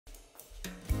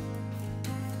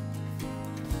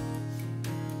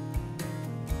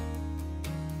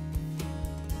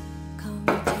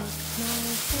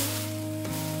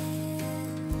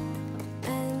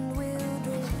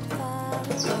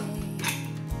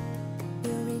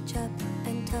reach up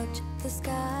and touch the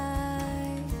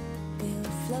sky. We'll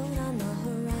float on the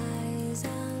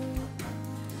horizon.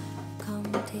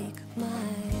 Come take my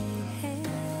hand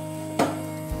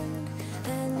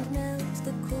and melt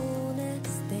the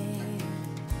coolness there.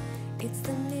 It's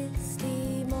the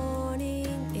misty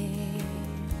morning air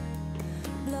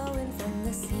blowing from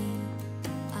the sea.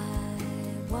 I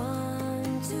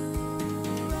want to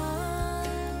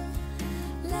run,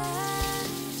 land,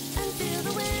 and feel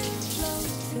the wind blow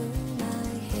through my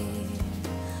hair.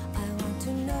 I want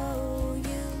to know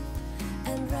you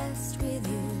and rest with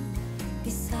you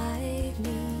beside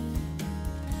me.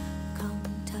 Come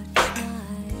touch my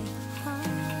heart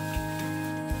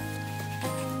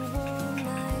and warm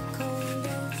my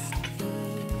coldest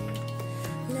fear.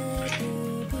 Let me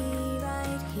be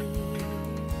right here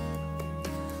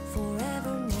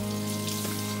forevermore.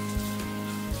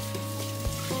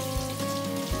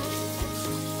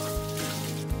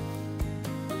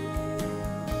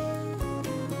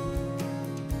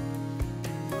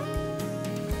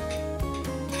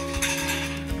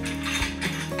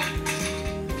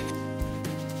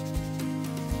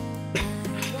 I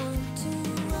want to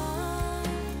run,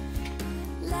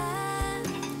 land,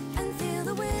 and feel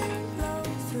the wind blow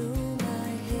through my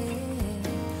hair.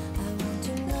 I want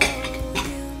to know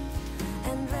you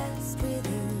and rest with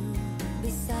you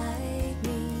beside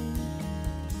me.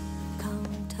 Come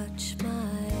touch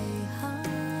my heart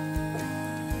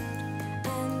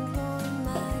and warm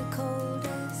my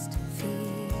coldest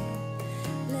fear.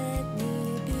 Let me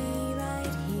be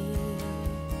right here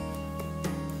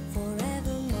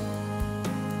forevermore.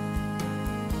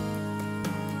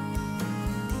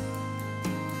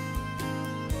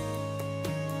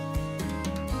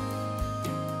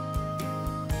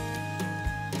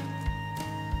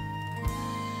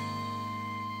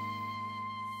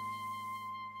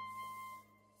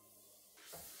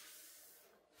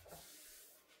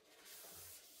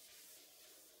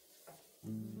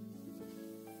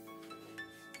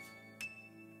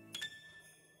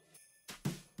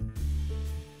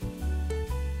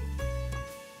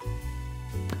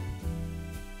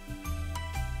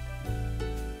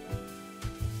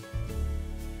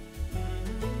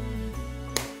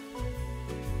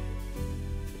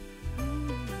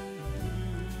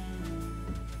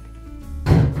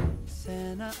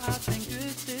 Santa, I've been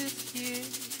good this year.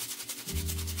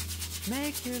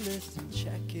 Make your list and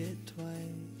check it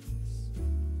twice.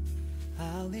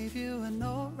 I'll leave you a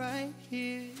note right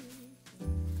here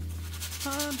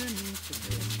underneath the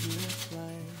Christmas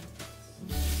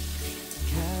lights.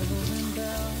 Carols and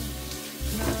bells,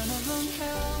 none of them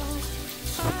help.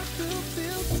 I could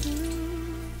feel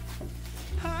blue.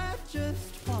 I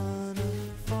just wanna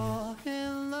fall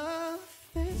in love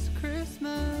this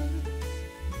Christmas.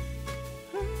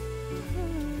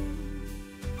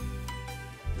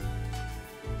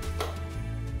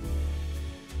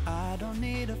 I don't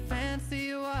need a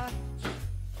fancy watch.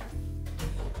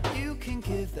 You can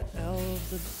give the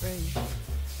elves a break.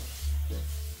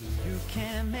 You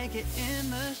can't make it in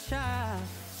the shop.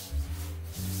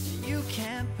 You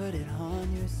can't put it on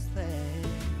your sleigh.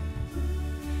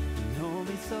 You know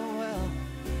me so well,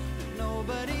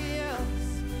 nobody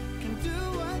else can do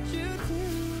what you do.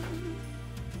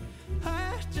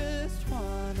 I just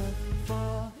wanna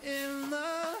fall in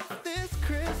love this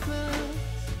Christmas.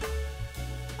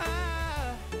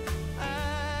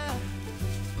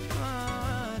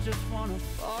 I just wanna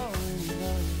fall in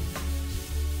love.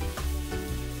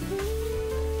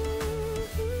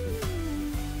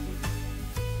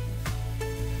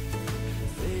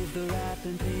 Save the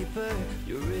wrapping paper,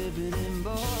 your ribbon and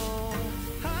bow.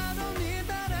 I don't need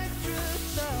that extra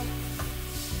stuff.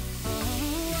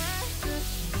 Oh, I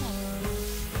just wanna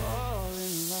fall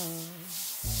in love.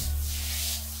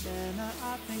 Santa,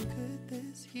 I've been good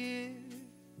this year.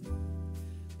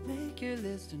 Make your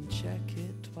list and check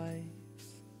it twice.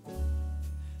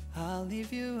 I'll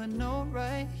leave you a note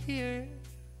right here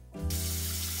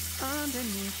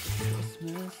underneath the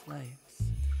Christmas lights.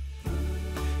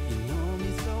 You know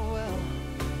me so well,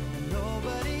 and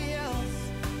nobody else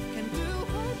can do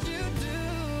what you do.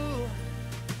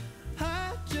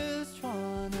 I just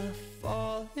wanna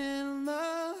fall in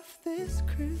love this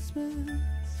Christmas.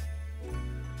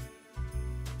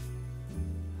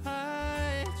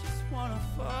 I just wanna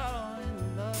fall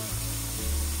in love.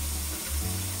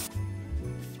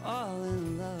 Fall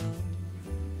in love.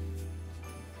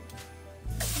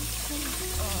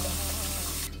 Oh.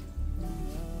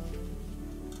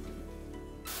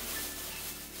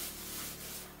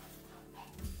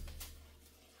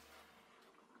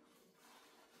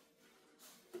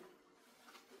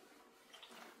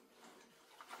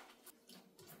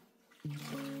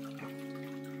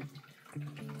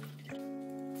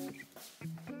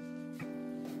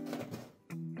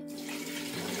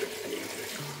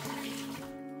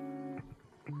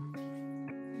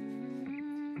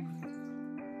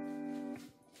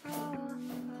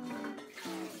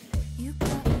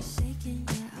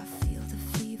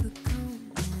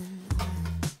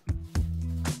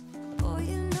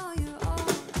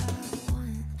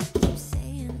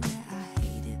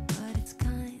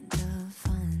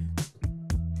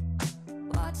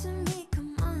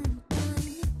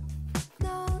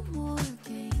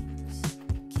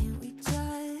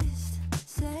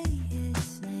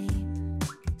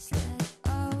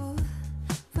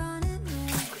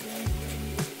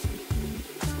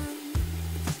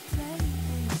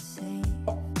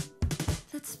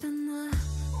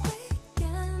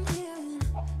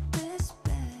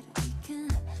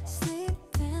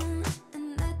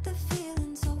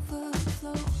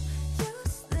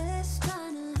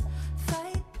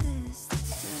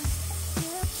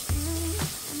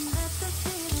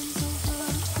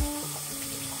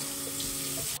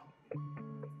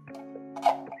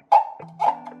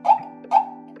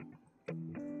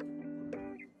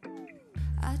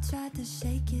 I tried to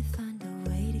shake it, find a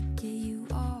way to get you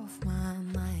off my